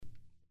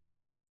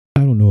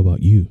know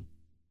about you,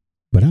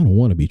 but I don't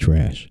want to be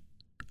trash.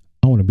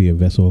 I want to be a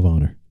vessel of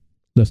honor.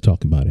 Let's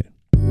talk about it.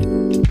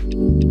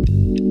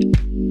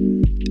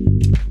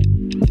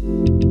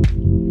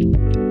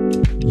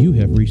 You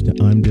have reached the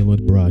I'm Dealing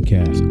With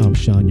broadcast. I'm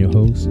Sean, your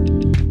host.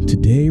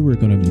 Today we're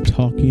going to be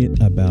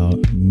talking about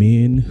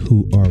men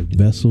who are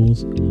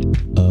vessels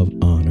of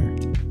honor.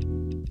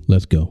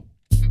 Let's go.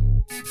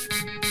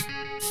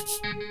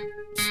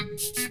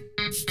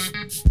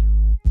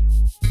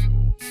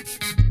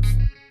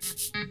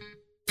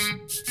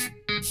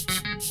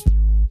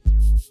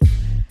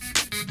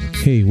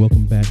 Hey,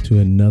 welcome back to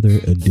another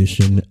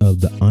edition of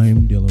the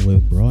I'm Dealing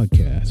With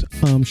broadcast.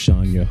 I'm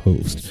Sean, your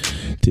host.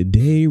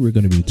 Today, we're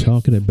going to be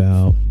talking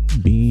about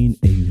being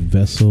a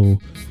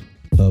vessel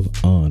of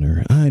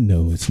honor. I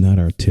know it's not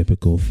our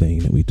typical thing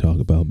that we talk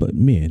about, but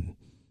men,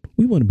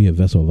 we want to be a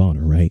vessel of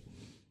honor, right?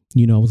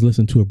 You know, I was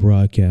listening to a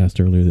broadcast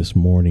earlier this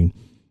morning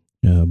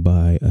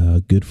by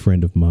a good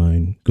friend of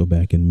mine, go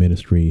back in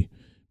ministry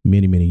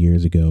many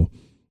years ago.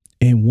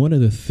 And one of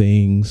the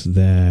things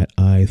that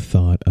I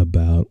thought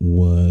about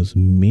was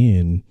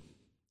men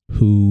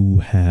who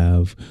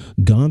have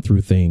gone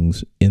through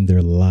things in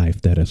their life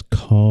that has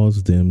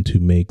caused them to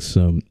make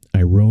some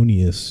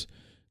erroneous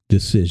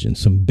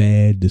decisions, some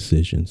bad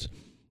decisions,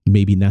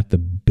 maybe not the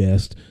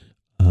best,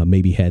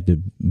 maybe had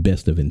the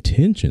best of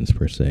intentions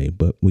per se,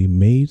 but we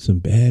made some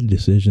bad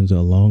decisions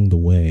along the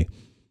way.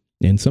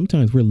 And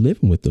sometimes we're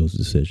living with those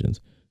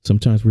decisions.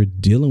 Sometimes we're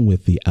dealing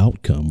with the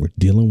outcome. We're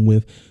dealing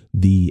with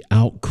the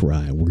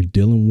outcry. We're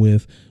dealing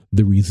with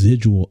the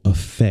residual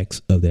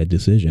effects of that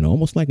decision,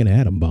 almost like an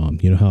atom bomb.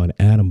 You know how an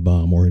atom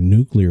bomb or a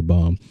nuclear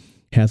bomb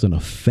has an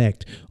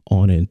effect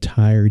on an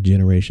entire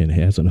generation.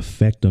 It has an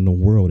effect on the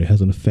world. It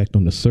has an effect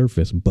on the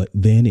surface, but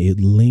then it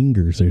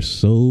lingers. There's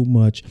so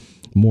much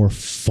more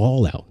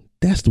fallout.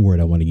 That's the word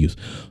I want to use.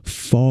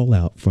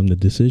 Fallout from the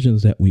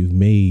decisions that we've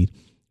made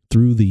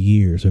through the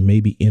years, or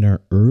maybe in our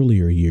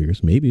earlier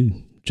years,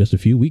 maybe just a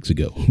few weeks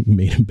ago, we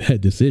made a bad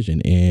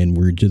decision and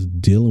we're just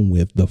dealing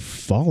with the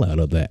fallout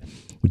of that.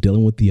 We're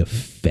dealing with the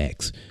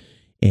effects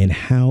and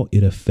how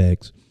it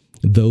affects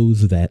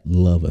those that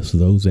love us,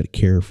 those that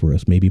care for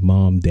us, maybe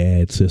mom,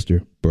 dad,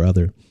 sister,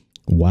 brother,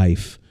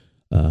 wife,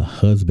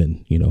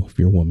 husband. You know, if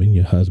you're a woman,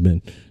 your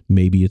husband,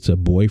 maybe it's a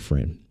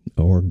boyfriend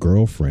or a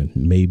girlfriend.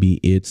 Maybe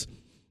it's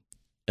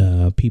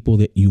people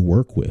that you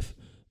work with,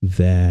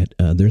 that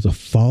there's a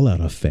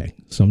fallout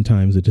effect.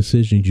 Sometimes the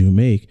decisions you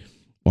make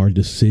are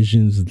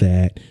decisions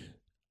that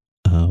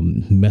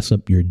mess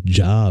up your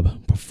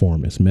job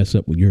performance, mess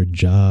up your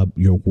job,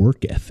 your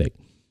work ethic,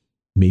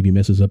 maybe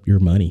messes up your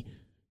money.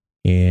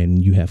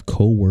 And you have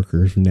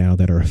coworkers now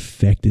that are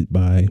affected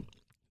by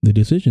the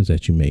decisions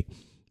that you make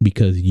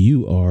because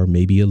you are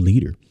maybe a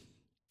leader.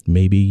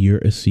 Maybe you're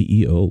a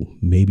CEO.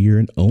 Maybe you're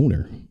an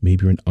owner.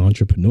 Maybe you're an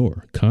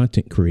entrepreneur,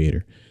 content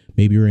creator.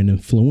 Maybe you're an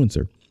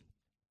influencer.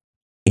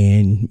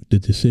 And the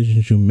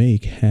decisions you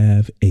make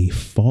have a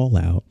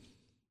fallout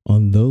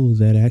on those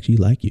that actually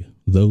like you,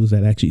 those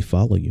that actually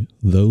follow you,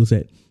 those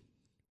that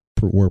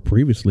were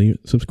previously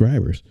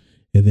subscribers,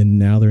 and then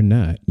now they're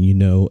not, you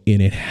know,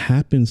 and it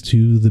happens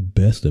to the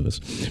best of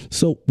us.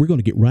 So we're going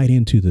to get right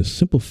into the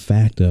simple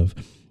fact of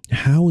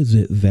how is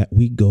it that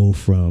we go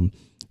from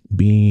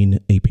being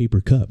a paper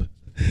cup,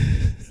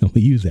 I'm going to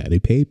use that, a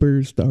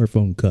paper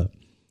styrofoam cup,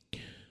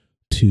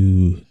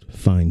 to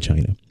fine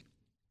china.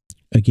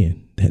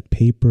 Again, that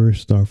paper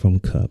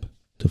styrofoam cup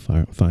to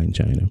fine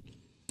china.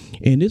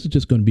 And this is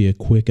just going to be a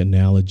quick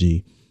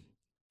analogy,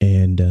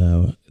 and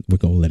we're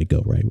going to let it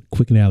go, right?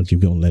 Quick analogy,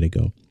 we're going to let it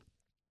go.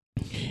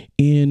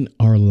 In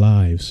our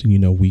lives, you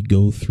know, we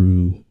go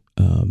through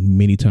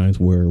many times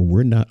where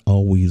we're not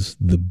always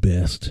the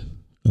best.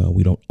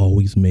 We don't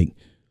always make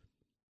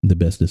the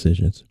best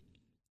decisions.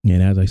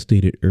 And as I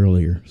stated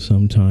earlier,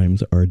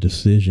 sometimes our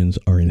decisions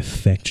are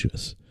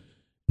infectious,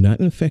 not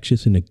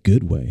infectious in a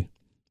good way.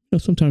 You know,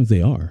 sometimes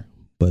they are.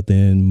 But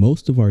then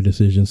most of our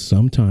decisions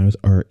sometimes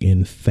are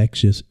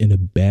infectious in a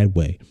bad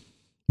way,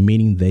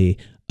 meaning they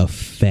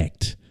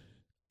affect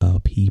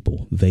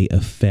people. They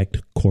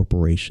affect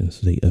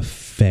corporations. They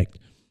affect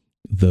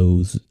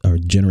those, our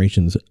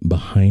generations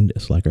behind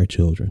us, like our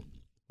children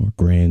or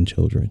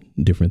grandchildren,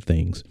 different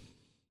things.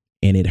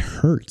 And it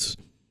hurts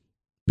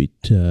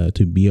to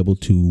be able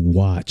to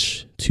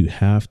watch, to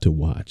have to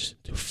watch,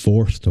 to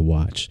force to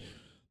watch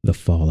the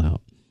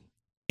fallout.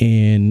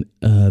 And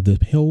the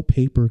whole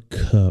paper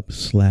cup /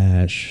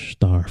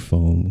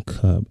 styrofoam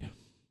cup,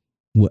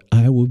 what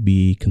I would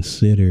be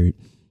considered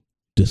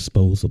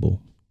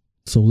disposable.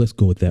 So let's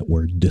go with that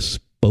word,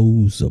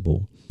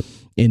 disposable.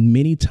 And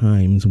many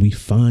times we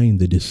find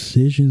the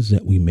decisions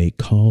that we make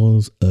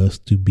cause us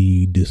to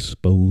be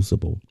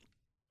disposable.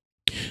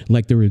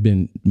 Like there have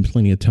been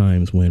plenty of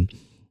times when,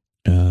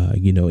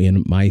 you know,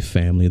 in my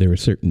family, there are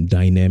certain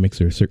dynamics,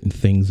 there are certain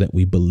things that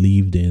we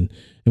believed in,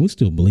 and we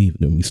still believe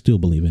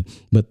in,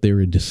 but there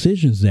are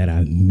decisions that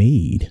I've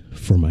made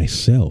for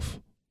myself.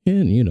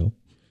 And, you know,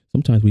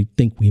 sometimes we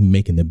think we're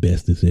making the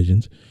best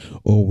decisions,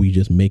 or we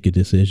just make a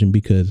decision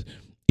because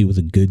it was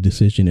a good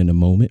decision in a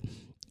moment.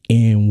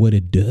 And what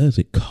it does,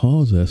 it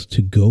causes us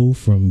to go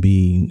from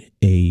being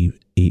a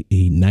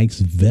nice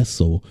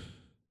vessel,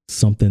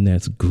 something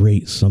that's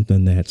great,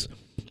 something that's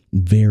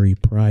very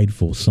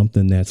prideful,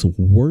 something that's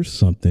worth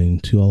something,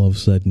 to all of a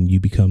sudden you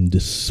become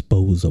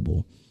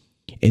disposable.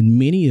 And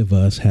many of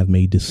us have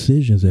made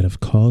decisions that have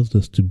caused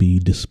us to be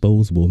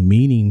disposable,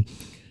 meaning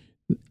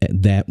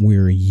that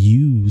we're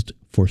used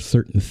for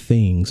certain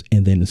things.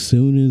 And then as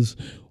soon as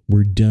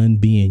we're done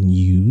being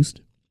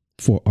used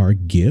for our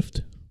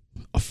gift,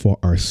 for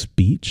our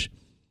speech,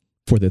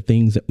 for the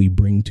things that we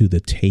bring to the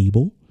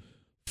table,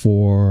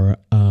 for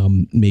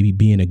maybe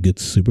being a good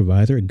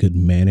supervisor, a good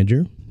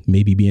manager,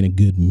 maybe being a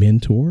good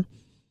mentor,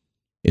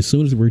 as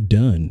soon as we're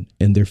done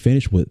and they're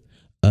finished with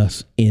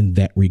us in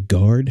that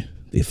regard,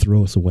 they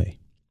throw us away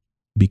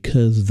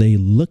because they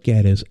look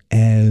at us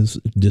as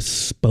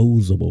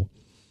disposable.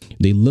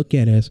 They look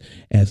at us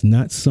as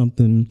not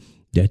something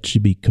that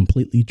should be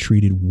completely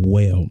treated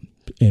well.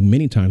 And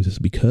many times it's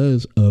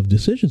because of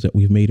decisions that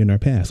we've made in our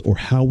past or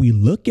how we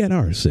look at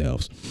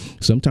ourselves.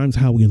 Sometimes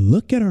how we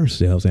look at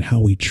ourselves and how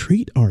we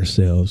treat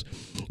ourselves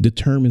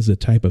determines the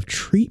type of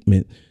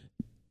treatment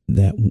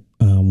that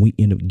we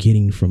end up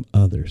getting from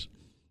others.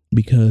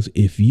 Because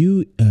if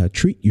you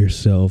treat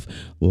yourself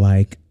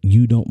like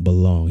you don't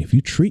belong, if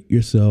you treat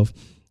yourself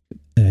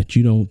that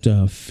you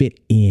don't fit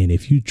in,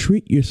 if you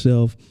treat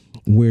yourself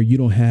where you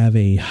don't have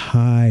a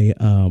high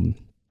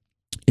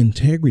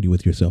integrity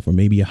with yourself, or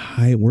maybe a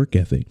high work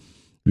ethic,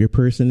 you're a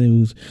person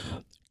who's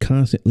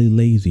constantly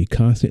lazy,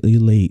 constantly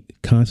late,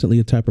 constantly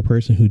a type of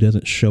person who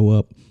doesn't show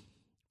up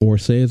or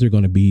says they're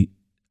going to be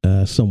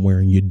somewhere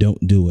and you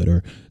don't do it,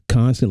 or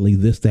constantly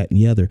this, that, and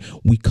the other.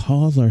 We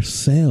cause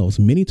ourselves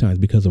many times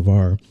because of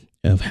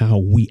how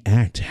we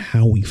act,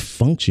 how we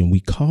function.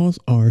 We cause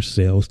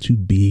ourselves to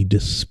be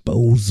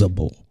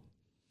disposable.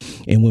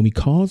 And when we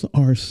cause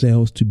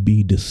ourselves to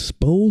be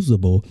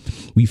disposable,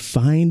 we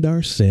find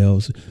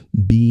ourselves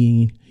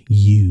being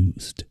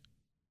used.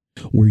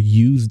 We're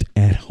used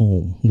at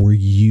home. We're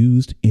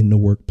used in the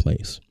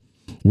workplace.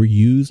 We're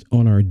used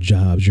on our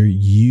jobs. You're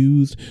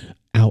used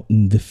out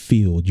in the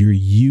field. You're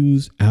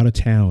used out of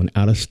town,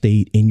 out of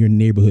state, in your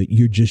neighborhood.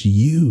 You're just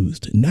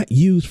used, not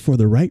used for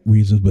the right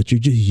reasons, but you're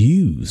just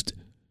used.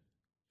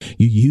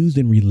 You're used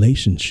in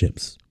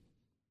relationships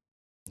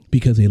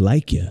because they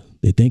like you.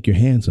 They think you're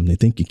handsome. They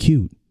think you're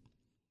cute,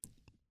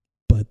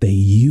 but they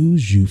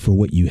use you for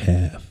what you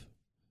have.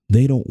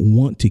 They don't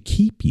want to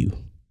keep you.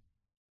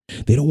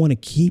 They don't want to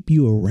keep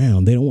you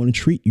around. They don't want to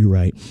treat you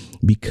right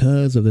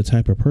because of the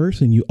type of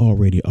person you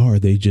already are.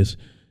 They just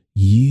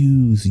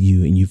use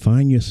you, and you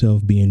find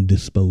yourself being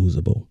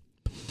disposable.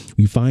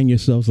 You find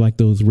yourself like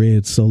those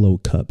red Solo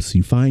cups.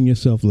 You find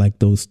yourself like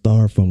those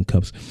styrofoam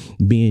cups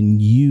being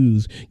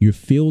used. You're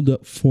filled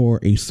up for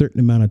a certain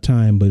amount of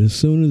time, but as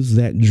soon as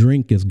that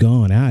drink is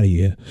gone out of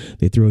you,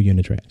 they throw you in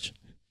the trash.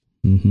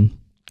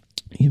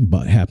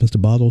 It happens to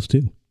bottles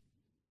too.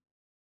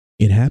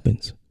 It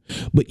happens.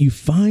 But you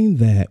find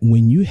that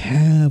when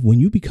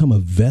you become a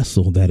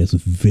vessel that is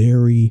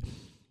very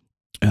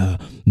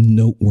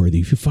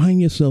noteworthy, if you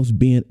find yourselves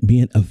being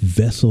a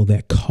vessel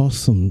that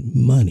costs some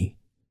money,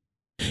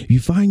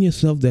 you find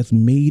yourself that's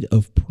made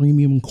of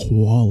premium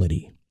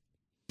quality,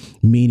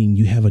 meaning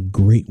you have a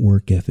great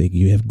work ethic,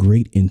 you have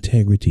great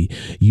integrity,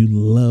 you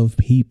love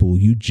people,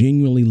 you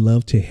genuinely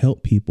love to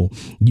help people,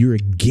 you're a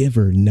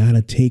giver, not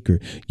a taker,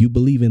 you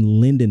believe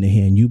in lending a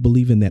hand, you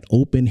believe in that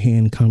open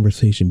hand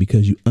conversation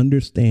because you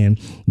understand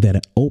that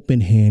an open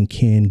hand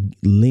can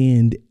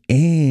lend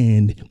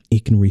and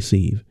it can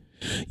receive.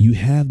 You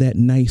have that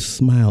nice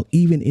smile,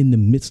 even in the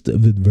midst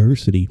of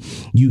adversity.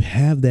 You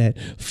have that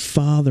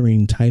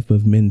fathering type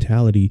of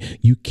mentality.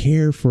 You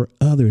care for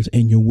others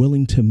and you're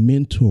willing to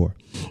mentor.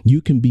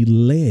 You can be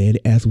led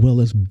as well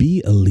as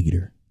be a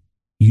leader.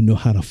 You know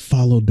how to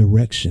follow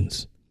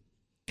directions.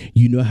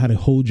 You know how to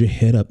hold your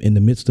head up in the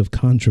midst of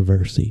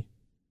controversy.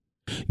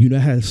 You know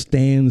how to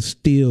stand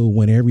still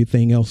when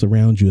everything else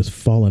around you is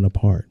falling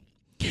apart.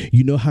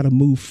 You know how to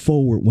move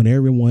forward when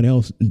everyone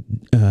else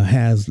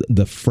has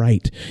the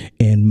fright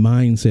and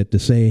mindset to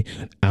say,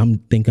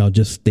 think I'll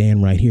just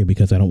stand right here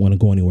because I don't want to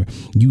go anywhere.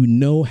 You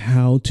know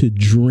how to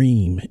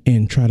dream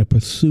and try to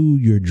pursue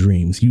your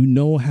dreams. You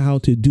know how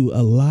to do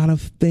a lot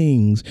of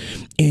things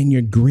and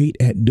you're great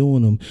at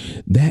doing them.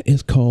 That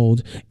is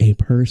called a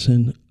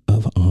person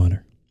of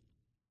honor.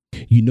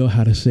 You know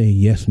how to say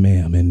yes,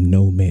 ma'am, and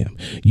no, ma'am.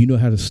 You know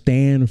how to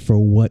stand for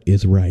what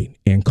is right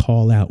and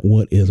call out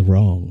what is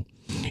wrong.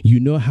 You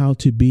know how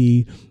to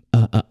be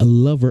a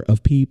lover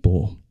of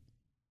people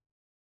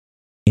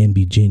and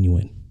be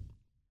genuine.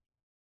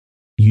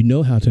 You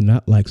know how to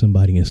not like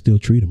somebody and still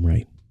treat them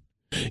right.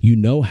 You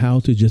know how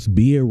to just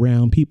be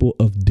around people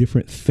of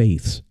different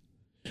faiths,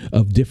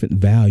 of different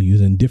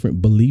values and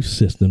different belief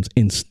systems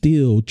and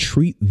still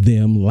treat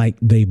them like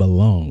they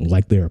belong,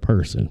 like they're a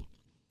person.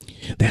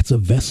 That's a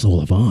vessel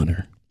of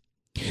honor.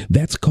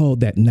 That's called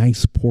that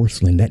nice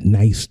porcelain, that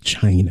nice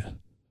china.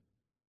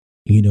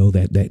 You know,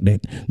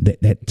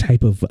 that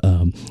type of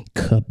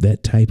cup,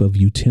 that type of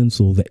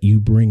utensil that you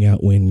bring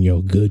out when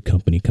your good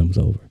company comes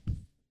over.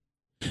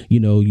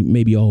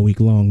 Maybe all week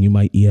long you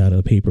might eat out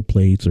of paper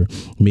plates, or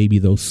maybe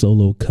those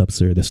Solo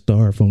cups or the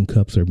styrofoam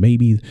cups, or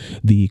maybe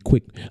the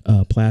quick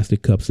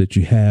plastic cups that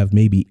you have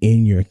maybe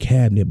in your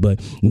cabinet.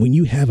 But when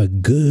you have a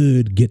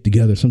good get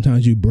together,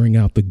 sometimes you bring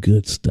out the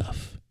good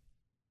stuff.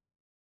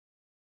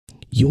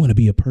 You want to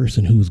be a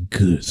person who's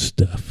good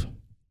stuff.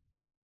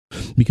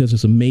 Because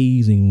it's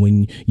amazing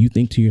when you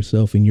think to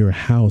yourself in your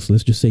house,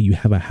 let's just say you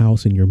have a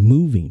house and you're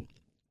moving,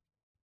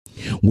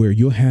 where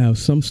you'll have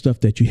some stuff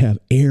that you have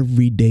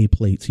everyday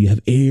plates, you have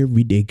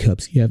everyday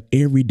cups, you have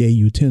everyday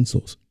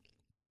utensils.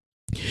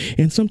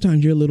 And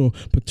sometimes you're a little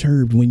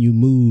perturbed when you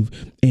move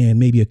and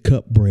maybe a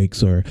cup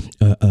breaks, or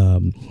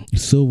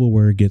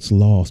silverware gets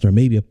lost, or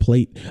maybe a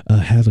plate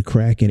has a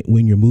crack in it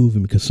when you're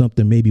moving because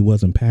something maybe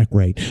wasn't packed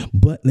right.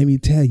 But let me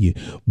tell you,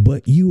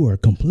 you are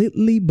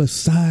completely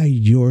beside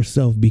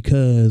yourself,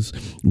 because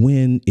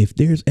if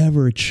there's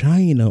ever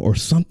china or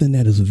something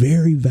that is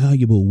very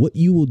valuable, what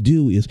you will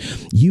do is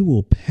you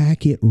will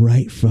pack it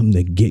right from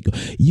the get-go.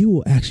 You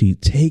will actually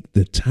take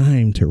the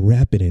time to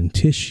wrap it in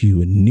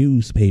tissue and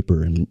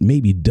newspaper, and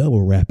maybe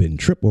double wrap it and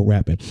triple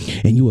wrap it,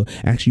 and you will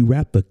actually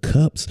wrap the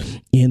cups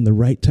in the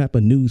right type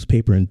of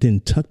newspaper, and then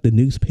tuck the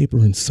newspaper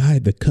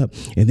inside the cup,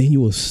 and then you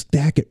will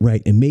stack it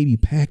right, and maybe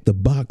pack the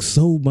box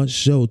so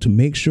much so to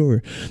make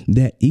sure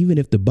that even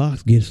if the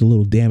box gets a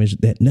little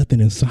damaged, that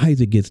nothing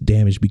inside it gets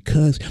damaged,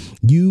 because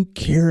you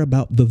care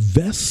about the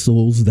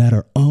vessels that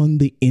are on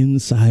the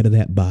inside of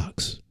that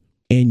box.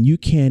 And you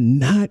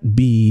cannot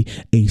be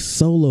a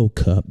Solo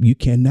cup, you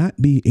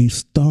cannot be a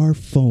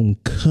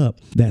styrofoam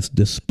cup that's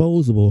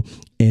disposable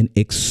and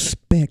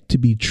expect to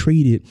be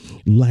treated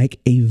like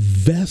a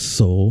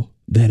vessel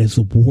that is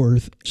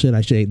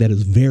that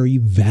is very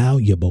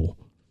valuable.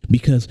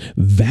 Because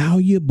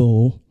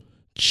valuable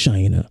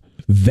china,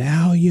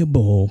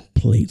 valuable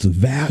plates,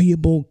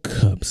 valuable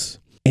cups,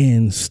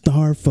 and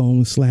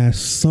styrofoam /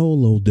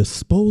 Solo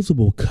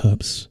disposable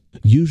cups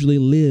usually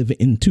live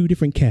in two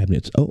different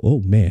cabinets. Oh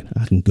man,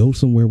 I can go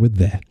somewhere with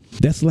that.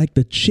 That's like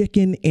the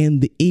chicken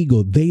and the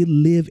eagle. They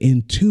live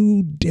in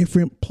two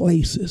different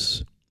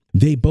places.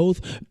 They both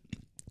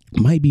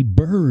might be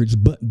birds,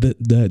 but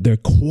their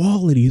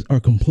qualities are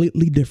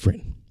completely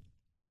different.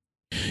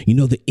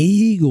 The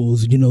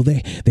eagles,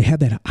 they have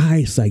that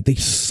eyesight. They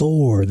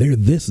soar. They're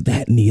this,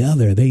 that, and the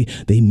other.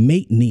 They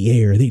mate in the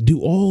air. They do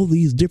all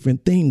these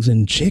different things.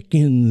 And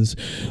chickens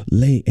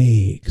lay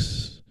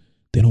eggs.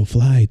 They don't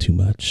fly too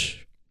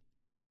much.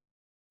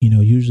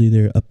 Usually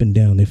they're up and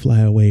down. They fly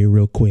away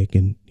real quick,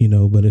 and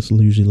but it's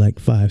usually like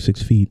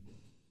 5-6 feet,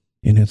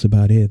 and that's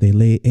about it. They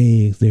lay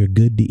eggs. They're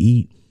good to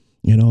eat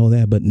and all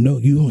that. But no,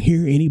 you don't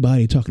hear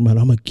anybody talking about,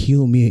 I'm gonna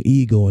kill me an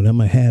eagle and I'm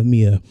gonna have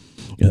me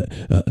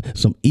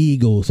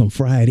some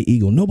fried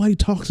eagle. Nobody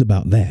talks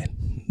about that.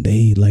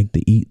 They like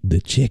to eat the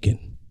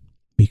chicken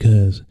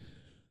because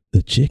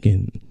the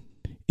chicken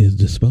is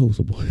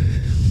disposable.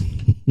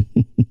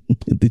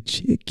 The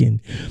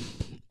chicken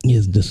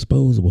is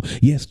disposable.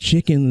 Yes,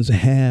 chickens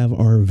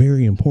are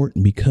very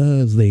important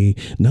because they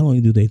not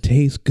only do they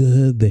taste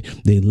good,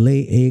 they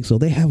lay eggs, so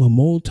they have a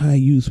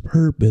multi-use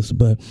purpose.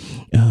 But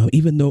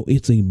even though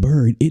it's a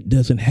bird, it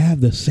doesn't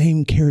have the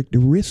same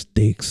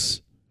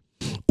characteristics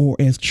or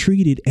as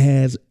treated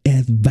as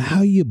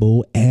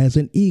valuable as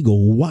an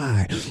eagle.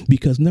 Why?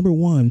 Because number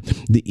one,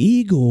 the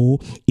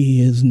eagle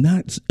is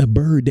not a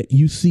bird that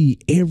you see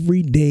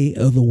every day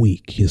of the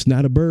week. It's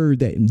not a bird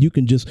that you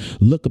can just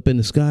look up in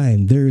the sky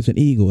and there's an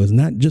eagle. It's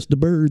not just a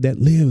bird that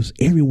lives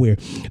everywhere.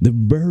 The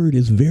bird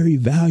is very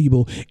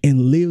valuable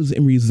and lives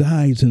and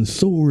resides and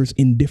soars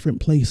in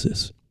different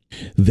places.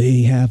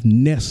 They have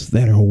nests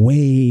that are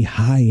way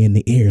high in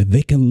the air.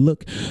 They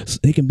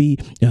can be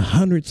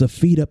hundreds of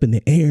feet up in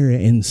the air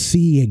and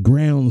see a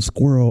ground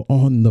squirrel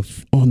on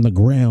the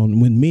ground,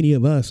 when many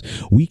of us,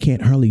 we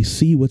can't hardly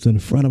see what's in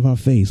front of our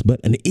face. But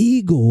an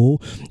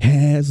eagle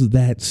has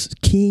that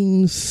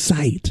keen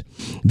sight.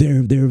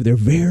 They're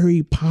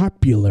very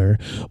popular,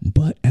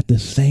 but at the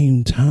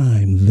same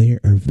time, they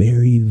are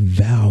very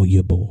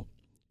valuable.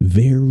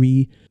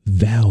 Very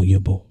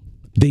valuable.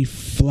 They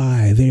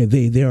fly. They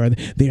are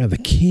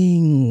the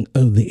king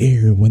of the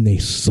air when they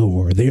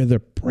soar. They're the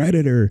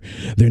predator.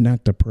 They're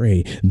not the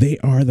prey. They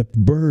are the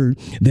bird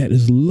that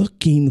is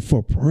looking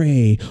for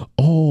prey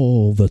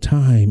all the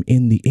time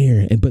in the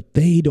air. But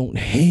they don't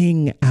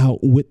hang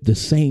out with the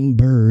same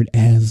bird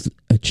as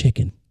a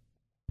chicken.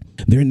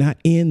 They're not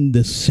in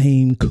the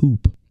same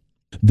coop.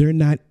 They're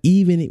not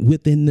even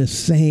within the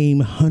same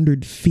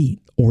 100 feet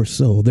or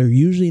so. They're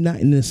usually not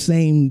in the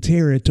same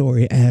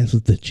territory as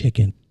the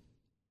chicken.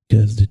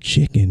 Because the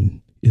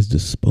chicken is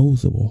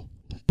disposable,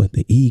 but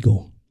the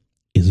eagle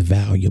is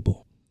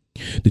valuable.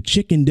 The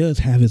chicken does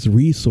have its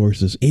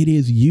resources. It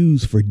is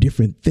used for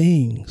different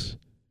things.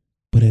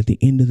 But at the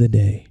end of the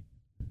day,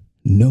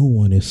 no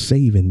one is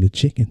saving the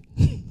chicken.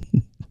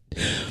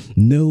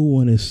 No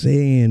one is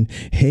saying,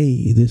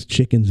 hey, this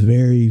chicken's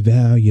very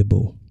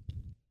valuable.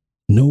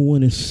 No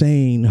one is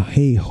saying,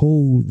 hey,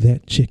 hold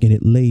that chicken.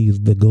 It lays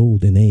the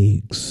golden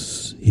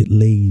eggs. It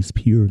lays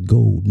pure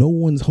gold. No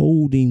one's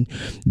holding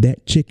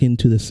that chicken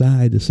to the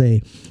side to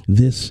say,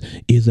 this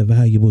is a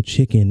valuable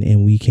chicken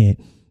and we can't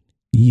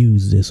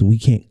use this. We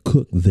can't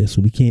cook this.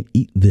 We can't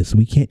eat this.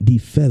 We can't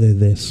defeather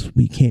this.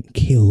 We can't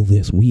kill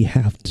this. We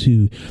have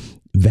to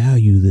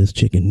value this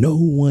chicken. No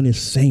one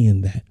is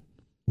saying that.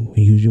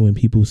 Usually when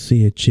people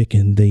see a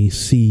chicken, they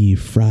see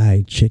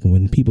fried chicken.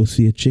 When people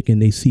see a chicken,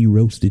 they see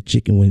roasted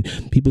chicken. When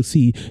people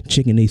see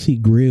chicken, they see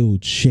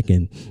grilled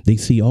chicken. They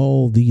see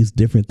all these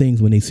different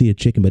things when they see a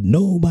chicken, but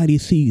nobody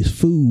sees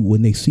food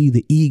when they see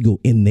the eagle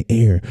in the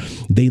air.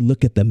 They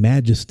look at the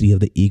majesty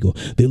of the eagle.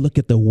 They look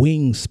at the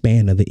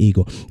wingspan of the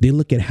eagle. They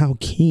look at how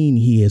keen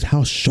he is,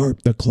 how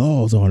sharp the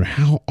claws are,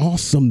 how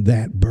awesome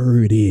that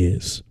bird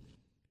is.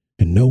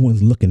 And no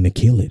one's looking to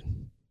kill it.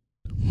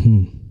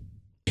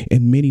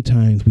 And many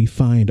times we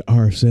find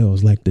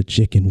ourselves like the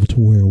chicken, to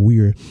where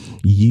we're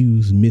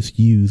used,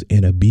 misused,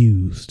 and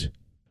abused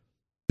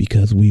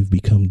because we've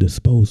become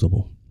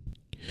disposable.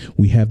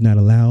 We have not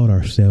allowed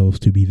ourselves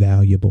to be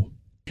valuable.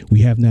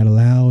 We have not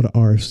allowed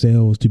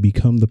ourselves to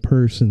become the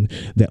person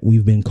that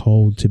we've been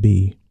called to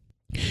be.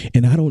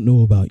 And I don't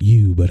know about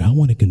you, but I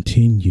want to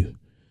continue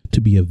to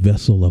be a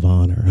vessel of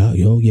honor.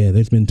 Oh yeah,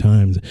 there's been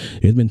times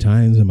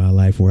in my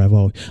life where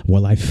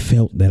I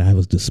felt that I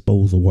was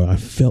disposable, where I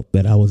felt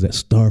that I was that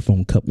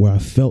styrofoam cup, where I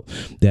felt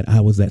that I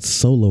was that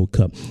solo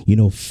cup,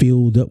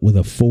 filled up with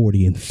a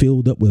 40 and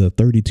filled up with a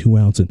 32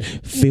 ounce and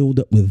filled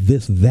up with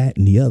this, that,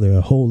 and the other,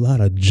 a whole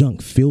lot of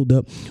junk, filled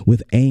up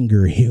with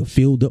anger,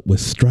 filled up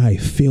with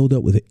strife, filled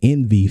up with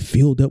envy,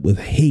 filled up with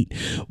hate.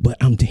 But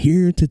I'm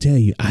here to tell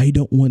you, I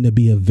don't want to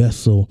be a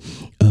vessel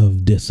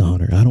of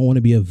dishonor. I don't want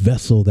to be a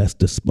vessel that's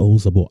disposable.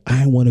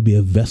 I want to be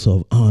a vessel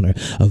of honor,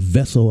 a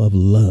vessel of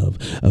love,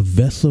 a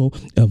vessel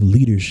of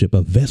leadership,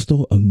 a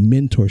vessel of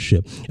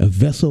mentorship, a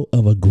vessel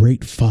of a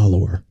great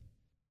follower,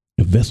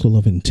 a vessel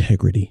of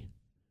integrity,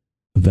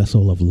 a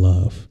vessel of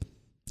love,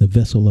 a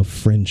vessel of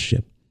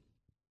friendship.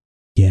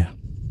 Yeah.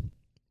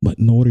 But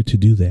in order to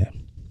do that,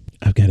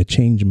 I've got to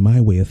change my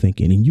way of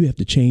thinking, and you have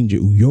to change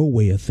your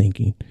way of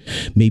thinking.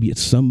 Maybe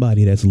it's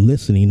somebody that's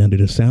listening under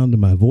the sound of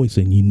my voice,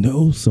 and you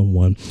know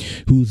someone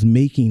who's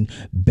making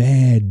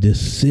bad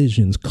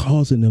decisions,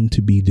 causing them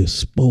to be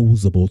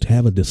disposable, to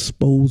have a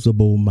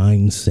disposable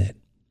mindset.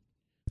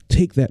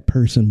 Take that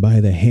person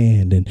by the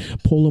hand and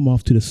pull them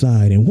off to the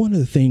side. And one of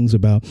the things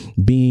about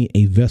being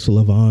a vessel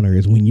of honor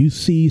is when you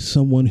see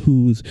someone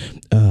who's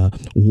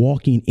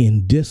walking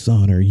in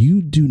dishonor,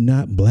 you do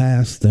not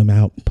blast them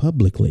out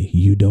publicly.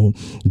 You don't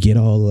get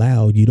all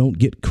loud. You don't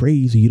get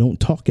crazy. You don't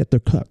talk at the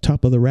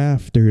top of the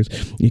rafters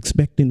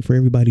expecting for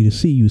everybody to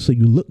see you so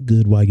you look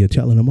good while you're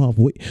telling them off.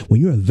 When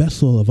you're a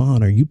vessel of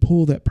honor, you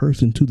pull that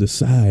person to the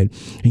side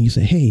and you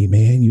say, hey,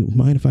 man, you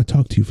mind if I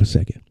talk to you for a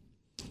second?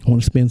 I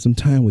want to spend some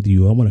time with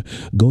you. I want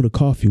to go to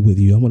coffee with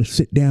you. I want to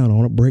sit down. I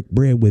want to break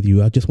bread with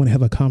you. I just want to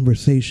have a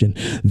conversation.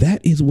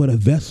 That is what a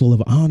vessel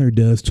of honor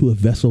does to a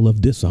vessel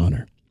of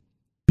dishonor.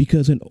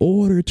 Because in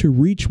order to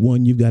reach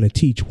one, you've got to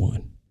teach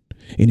one.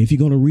 And if you're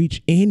going to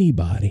reach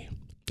anybody,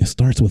 it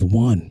starts with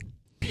one.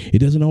 It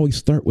doesn't always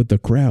start with the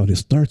crowd. It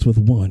starts with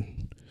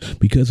one.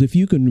 Because if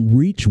you can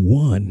reach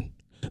one,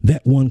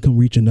 that one can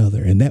reach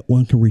another, and that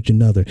one can reach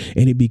another.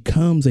 And it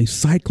becomes a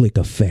cyclic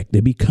effect.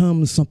 It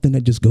becomes something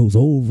that just goes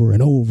over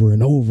and over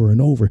and over and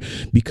over,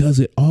 because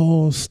it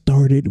all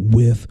started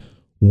with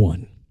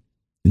one,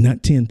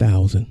 not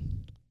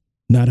 10,000,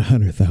 not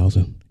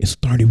 100,000. It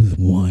started with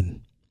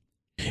one.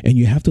 And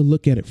you have to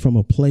look at it from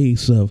a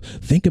place of,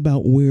 think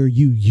about where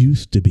you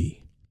used to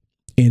be.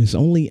 And it's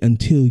only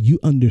until you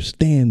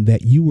understand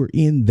that you were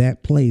in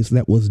that place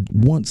that was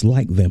once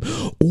like them,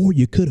 or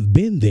you could have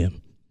been them.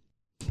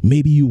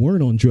 Maybe you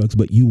weren't on drugs,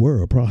 but you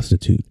were a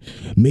prostitute.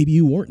 Maybe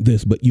you weren't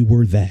this, but you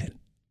were that.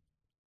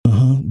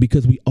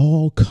 Because we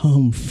all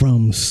come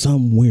from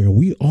somewhere.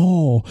 We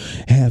all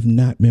have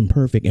not been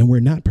perfect, and we're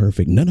not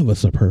perfect. None of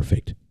us are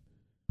perfect.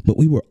 But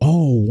we were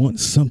all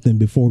once something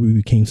before we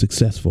became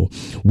successful.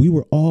 We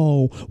were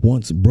all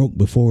once broke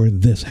before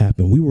this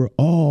happened. We were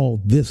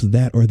all this,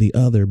 that, or the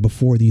other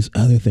before these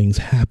other things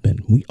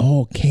happened. We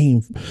all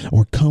came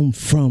or come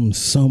from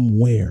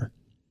somewhere.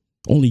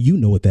 Only you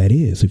know what that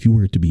is. If you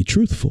were to be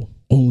truthful,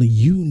 only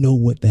you know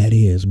what that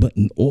is. But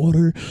in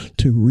order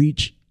to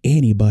reach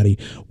anybody,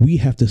 we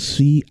have to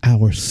see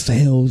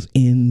ourselves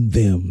in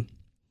them.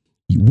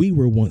 We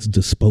were once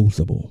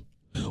disposable.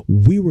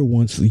 We were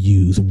once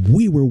used.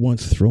 We were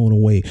once thrown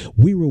away.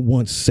 We were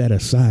once set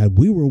aside.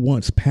 We were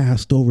once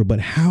passed over. But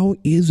how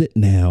is it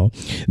now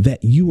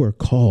that you are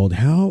called?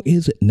 How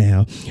is it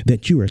now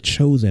that you are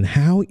chosen?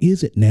 How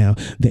is it now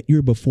that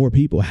you're before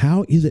people?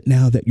 How is it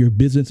now that your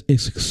business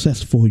is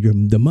successful?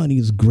 The money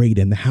is great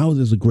and the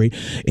houses are great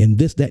and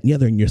this, that, and the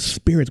other, and your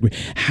spirit's great.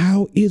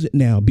 How is it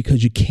now?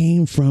 Because you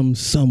came from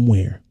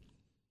somewhere.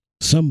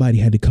 Somebody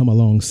had to come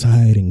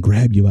alongside and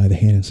grab you by the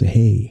hand and say,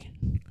 hey,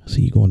 I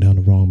see you going down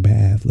the wrong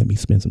path. Let me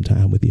spend some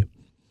time with you.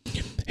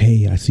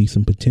 Hey, I see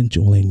some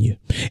potential in you.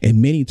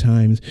 And many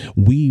times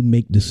we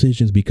make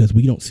decisions because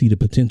we don't see the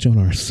potential in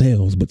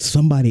ourselves, but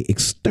somebody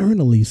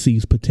externally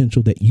sees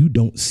potential that you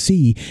don't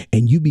see,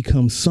 and you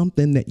become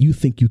something that you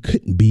think you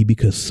couldn't be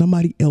because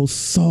somebody else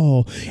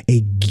saw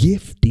a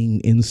gifting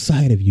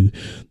inside of you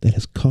that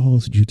has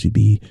caused you to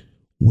be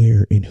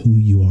where and who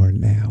you are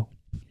now.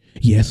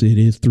 Yes, it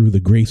is through the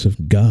grace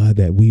of God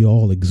that we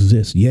all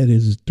exist. Yet it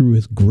is through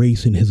his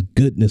grace and his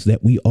goodness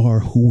that we are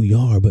who we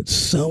are. But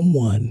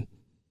somebody,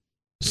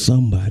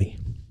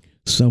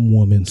 some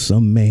woman,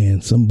 some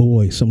man, some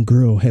boy, some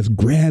girl has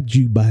grabbed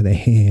you by the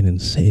hand and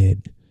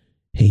said,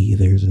 hey,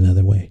 there's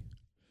another way.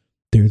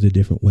 There's a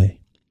different way.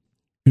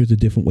 There's a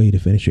different way to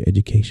finish your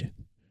education.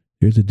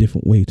 There's a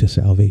different way to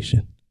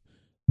salvation.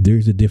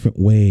 There's a different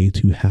way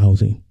to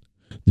housing.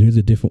 There's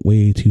a different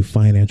way to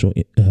financial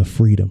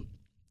freedom.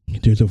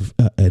 There's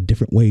a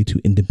different way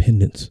to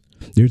independence.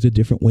 There's a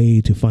different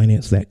way to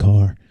finance that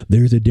car.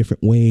 There's a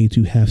different way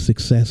to have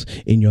success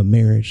in your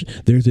marriage.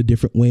 There's a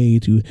different way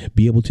to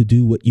be able to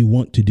do what you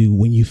want to do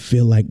when you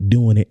feel like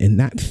doing it and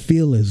not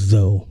feel as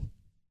though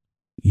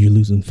you're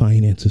losing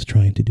finances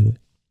trying to do it.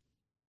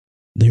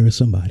 There is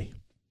somebody.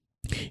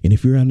 And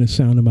if you're on the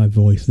sound of my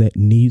voice that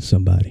needs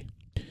somebody,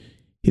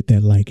 hit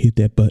that like, hit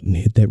that button,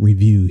 hit that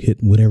review, hit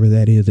whatever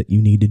that is that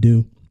you need to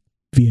do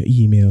via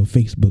email,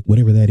 Facebook,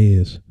 whatever that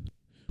is.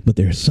 But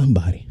there's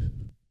somebody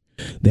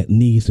that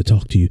needs to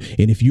talk to you.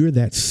 And if you're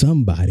that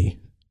somebody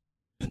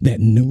that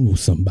knows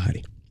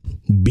somebody,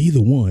 be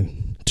the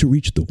one to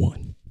reach the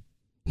one.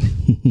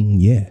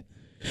 Yeah,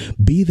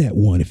 be that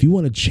one. If you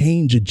want to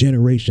change a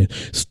generation,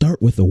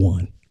 start with the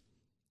one.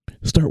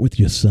 Start with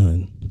your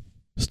son.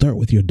 Start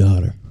with your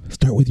daughter.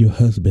 Start with your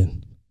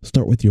husband.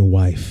 Start with your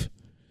wife.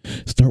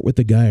 Start with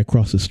the guy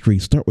across the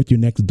street. Start with your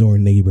next door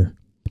neighbor.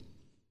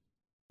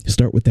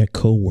 Start with that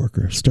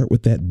coworker. Start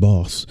with that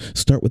boss.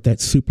 Start with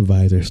that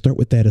supervisor. Start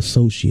with that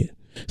associate.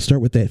 Start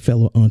with that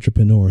fellow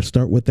entrepreneur.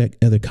 Start with that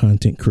other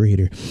content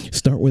creator.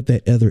 Start with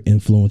that other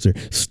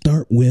influencer.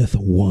 Start with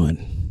one.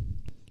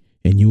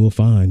 And you will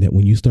find that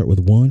when you start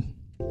with one,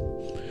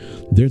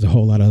 there's a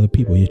whole lot of other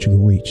people that you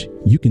can reach.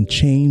 You can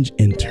change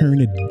and turn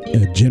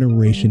a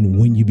generation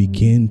when you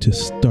begin to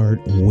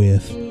start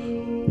with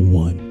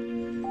one.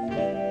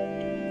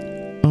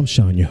 I'm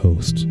Sean, your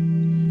host.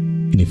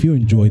 And if you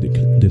enjoyed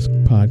this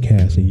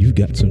podcast and you've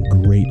got some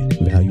great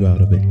value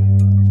out of it,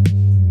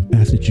 I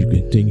ask that you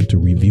continue to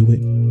review it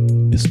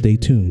and stay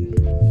tuned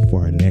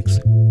for our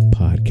next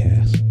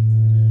podcast.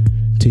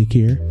 Take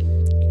care.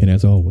 And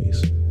as always,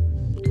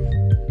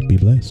 be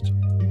blessed.